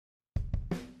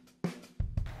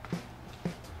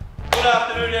Good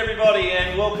afternoon everybody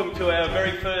and welcome to our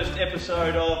very first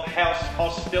episode of House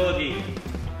Hostility.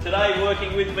 Today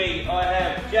working with me I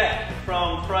have Jack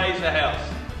from Fraser House,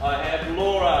 I have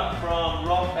Laura from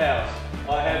Roth House,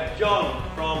 I have John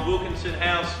from Wilkinson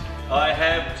House, I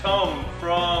have Tom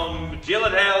from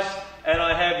Gillett House and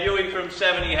I have Yui from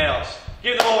Savany House.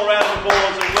 Give them all a round of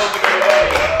applause and welcome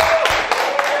everybody.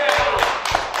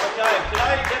 Okay,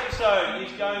 today's episode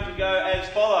is going to go as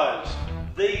follows.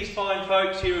 These fine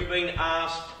folks here have been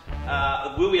asked,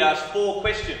 will be asked 4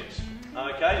 questions.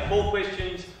 Okay, 4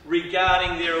 questions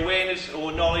regarding their awareness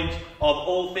or knowledge of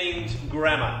all things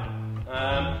grammar.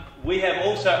 We have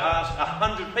also asked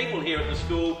 100 people here at the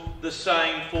school the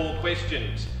same 4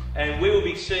 questions. And we will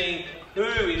be seeing who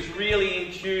is really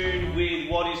in tune with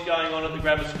what is going on at the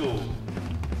grammar school.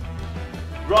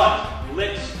 Right,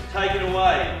 let's take it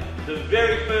away. The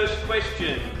very first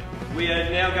question we are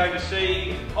now going to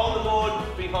see on the board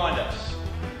behind us.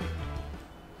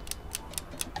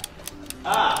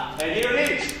 And here it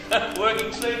is,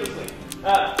 working seamlessly.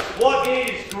 What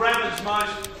is grammar's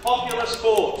most popular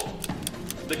sport?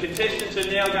 The contestants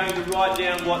are now going to write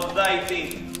down what they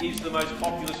think is the most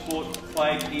popular sport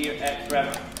played here at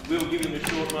grammar. We will give them a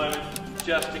short moment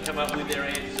just to come up with their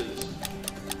answers.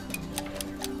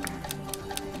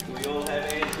 We all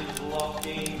have answers locked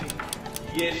in.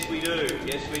 Yes, we do.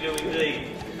 Yes, we do indeed.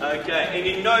 Okay, and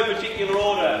in no particular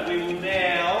order, we will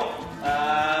now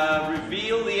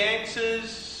reveal the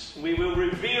answers. We will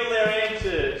reveal their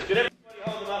answers. Could everybody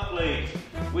hold them up, please?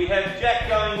 We have Jack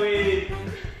going with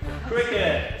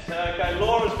cricket. Okay,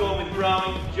 Laura's gone with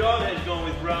rowing. John has gone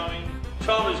with rowing.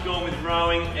 Tom has gone with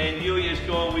rowing. And Yui has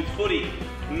gone with footy.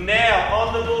 Now,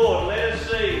 on the board, let us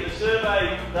see the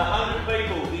survey, the 100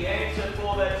 people. The answer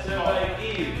for that survey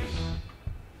is...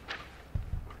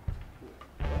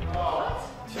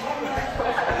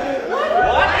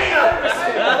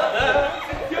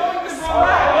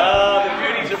 The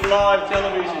beauties of live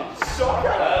television.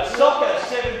 Soccer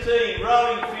 17,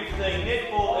 rowing 15,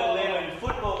 netball 11,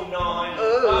 football 9,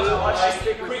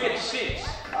 basketball 8, cricket 6.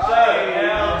 So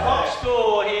our top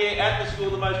score here at the school,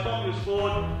 the most popular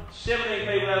sport, 17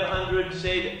 people out of 100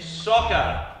 said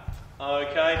soccer.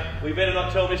 Okay, we better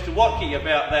not tell Mr Watke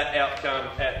about that outcome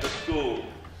at the school.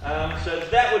 So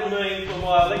that would mean for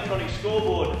my electronic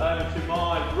scoreboard over to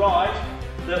my right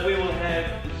that we will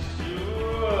have...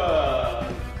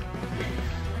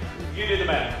 You do the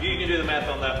math. You can do the math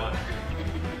on that one.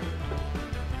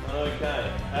 Okay.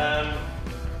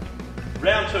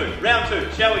 Round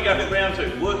two. Shall we go with round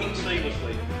 2? Working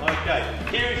seamlessly. Okay.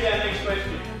 Here is our next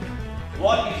question.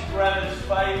 What is grammar's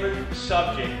favourite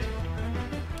subject?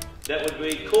 That would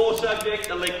be core subject,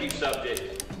 elective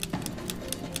subject.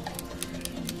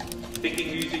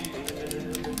 Picking music.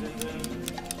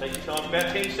 Take your time,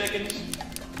 about 10 seconds.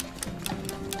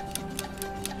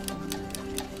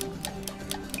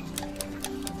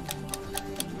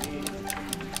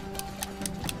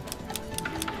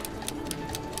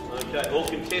 Okay, all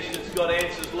contestants got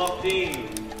answers locked in.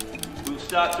 We'll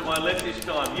start to my left this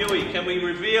time. Yui, can we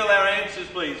reveal our answers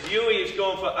please? Yui has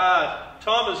gone for art,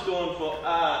 Tom has gone for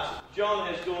art, John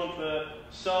has gone for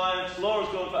science, Laura's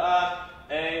gone for art,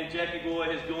 and Jackie Boy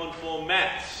has gone for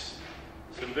maths.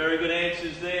 Some very good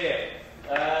answers there.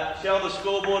 Shall the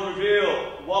scoreboard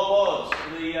reveal what was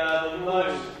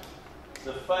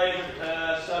the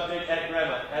favourite subject at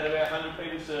grammar out of our 100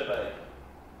 people surveyed?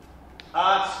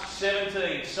 Arts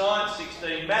 17, Science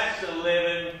 16, Maths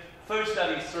 11, Food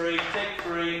Studies 3, Tech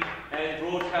 3 and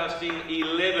Broadcasting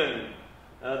 11.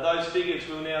 Those figures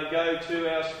will now go to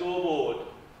our scoreboard.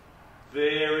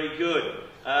 Very good.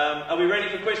 Are we ready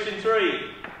for question 3?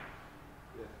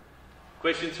 Yeah.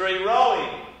 Question 3,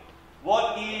 rolling.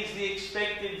 What is the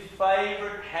expected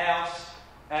favourite house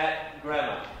at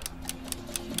grammar?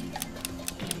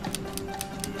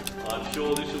 I'm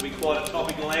sure this will be quite a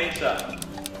topical answer.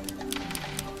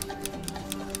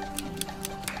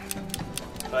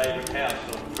 Favourite house.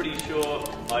 I'm pretty sure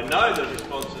I know the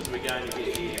responses we're going to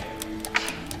get here.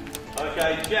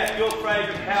 Okay, Jack, your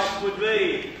favourite house would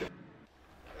be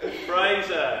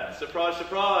Fraser. Surprise,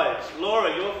 surprise.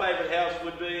 Laura, your favourite house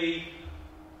would be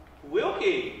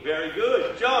Wilkie. Very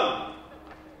good. John,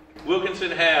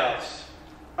 Wilkinson House.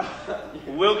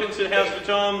 Wilkinson House for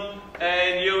Tom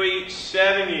and Yui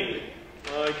Savany.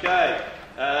 Okay.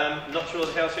 Not sure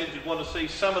the house heads would want to see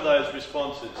some of those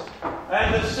responses.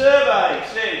 And the survey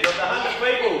says of the 100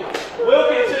 people,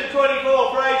 Wilkinson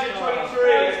 24, Fraser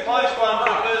 23, a close one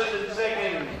for first and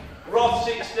second, Roth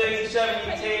 16,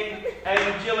 Savany 10,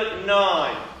 and Gillett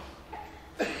 9.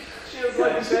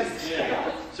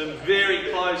 Yeah. Some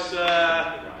very close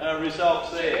results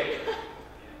there.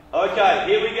 Okay,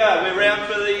 here we go. We're round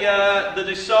for the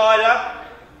decider.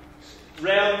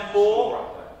 Round 4.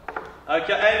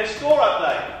 Okay, and a score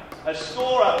update. A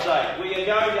score update. We are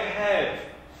going to have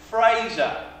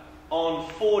Fraser on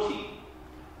 40.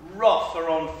 Roth are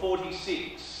on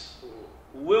 46.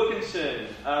 Wilkinson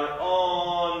are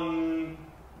on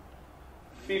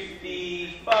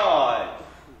 55.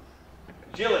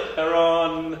 Gillett are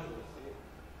on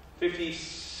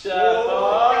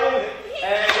 55.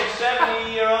 And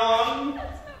 70 you're on.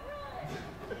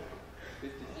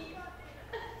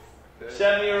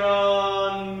 70 you're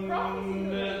on.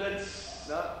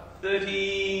 That's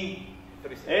 30.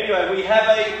 Anyway, we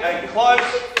have a close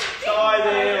tie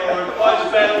there, or a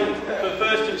close battle for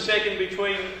first and second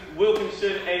between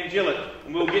Wilkinson and Gillett.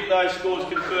 And we'll get those scores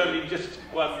confirmed in just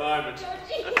one moment.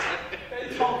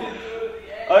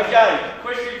 Okay,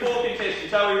 question 4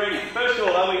 contestants, are we ready? First of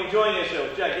all, are we enjoying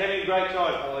ourselves? Jake, you having a great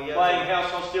time playing House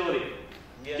Hostility?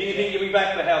 Yeah, do you think you'll be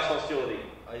back for House Hostility?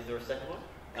 Is there a second one?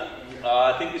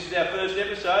 I think this is our first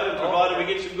episode, and provided we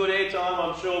get some good airtime,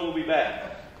 I'm sure we'll be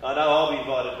back. I know I'll be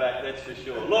invited back, that's for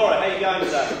sure. Laura, how are you going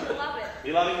today? I love it.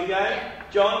 You loving the game? Yeah.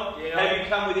 John, have you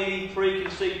come with any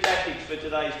preconceived tactics for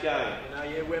today's game?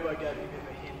 Yeah, Webbo gave me a bit of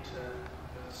a hint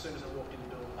as soon as I walked in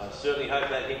the door. I certainly hope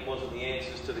that hint wasn't the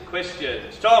answers to the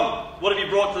questions. Tom, what have you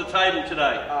brought to the table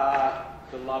today?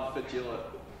 The love for Gillett.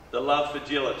 The love for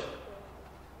Gillett.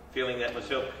 Feeling that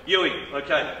myself. Yui,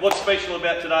 okay, what's special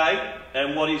about today,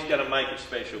 and what is going to make it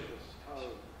special?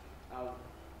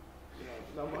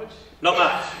 Not much. Not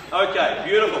much. Okay,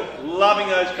 beautiful. Loving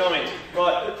those comments.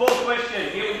 Right, the 4th question.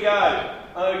 Here we go.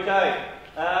 Okay,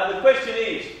 the question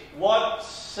is, what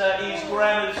is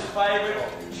Grammar's favourite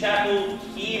chapel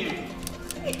hymn?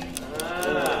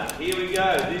 Here we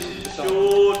go. This is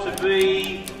sure to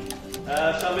be.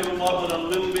 Some people might want a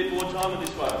little bit more time with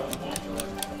this one.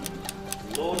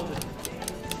 Lord.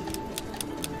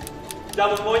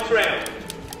 Double points round.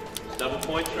 Double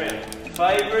points round.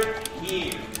 Favourite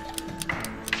hymn.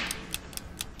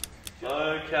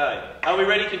 Okay. Are we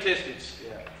ready, contestants?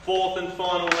 Yeah. 4th and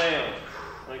final round.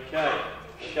 Okay.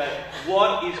 Okay.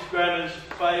 What is Grammar's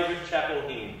favourite chapel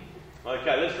hymn?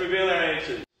 Okay, let's reveal our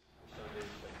answers.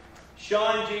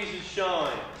 Shine, Jesus,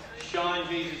 shine. Shine,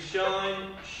 Jesus,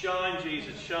 shine. Shine,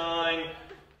 Jesus, shine.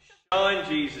 Shine,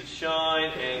 Jesus,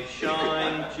 shine. And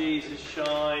shine, Jesus,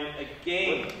 shine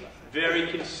again. Very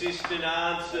consistent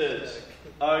answers.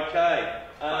 Okay.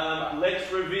 Let's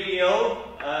reveal.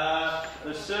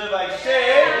 The survey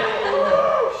said,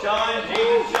 shine,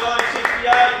 Jesus, shine,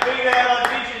 68, big out on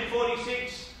vision,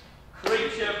 46,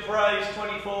 creature praise,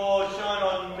 24, shine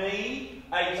on me,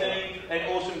 18, and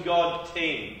awesome God,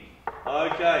 10.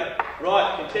 Okay,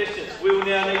 right, contestants, we will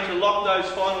now need to lock those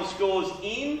final scores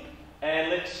in, and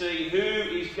let's see who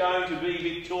is going to be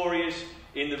victorious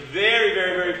in the very,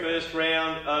 very, very first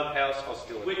round of House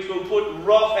Hostility, which will put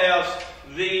Roth House,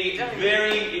 the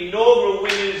very inaugural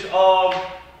winners of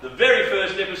the very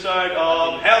first episode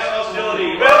of House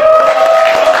Hostility.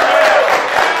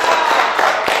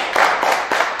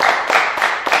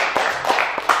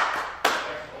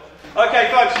 Okay,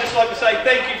 folks, just like to say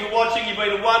thank you for watching. You've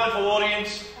been a wonderful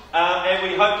audience, and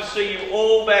we hope to see you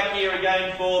all back here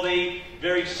again for the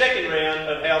very second round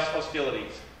of House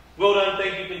Hostilities. Well done,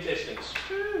 thank you, contestants.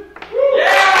 Yeah.